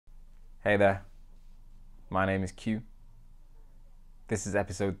Hey there, my name is Q. This is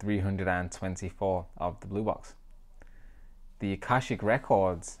episode 324 of the Blue Box. The Akashic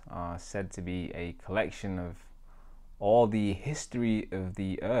records are said to be a collection of all the history of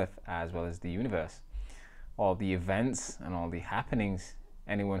the earth as well as the universe, all the events and all the happenings.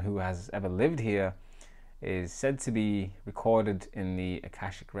 Anyone who has ever lived here is said to be recorded in the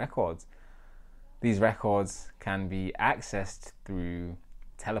Akashic records. These records can be accessed through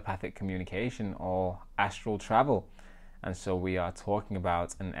telepathic communication or astral travel, and so we are talking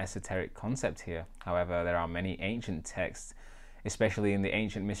about an esoteric concept here. However, there are many ancient texts, especially in the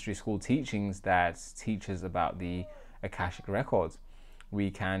ancient mystery school teachings, that teach us about the Akashic records. We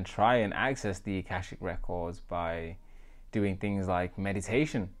can try and access the Akashic records by doing things like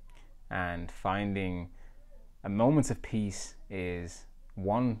meditation, and finding a moment of peace is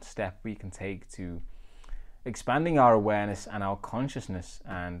one step we can take to expanding our awareness and our consciousness,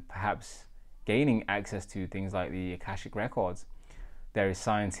 and perhaps gaining access to things like the Akashic records. There is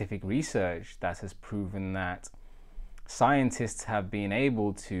scientific research that has proven that scientists have been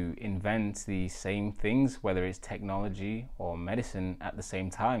able to invent the same things, whether it's technology or medicine, at the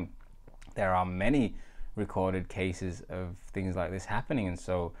same time. There are many recorded cases of things like this happening, and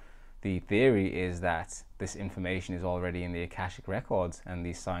so the theory is that this information is already in the Akashic records, and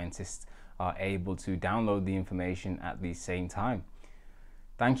these scientists are able to download the information at the same time.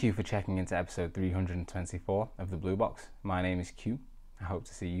 Thank you for checking into episode 324 of the Blue Box. My name is Q. I hope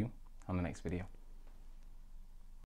to see you on the next video.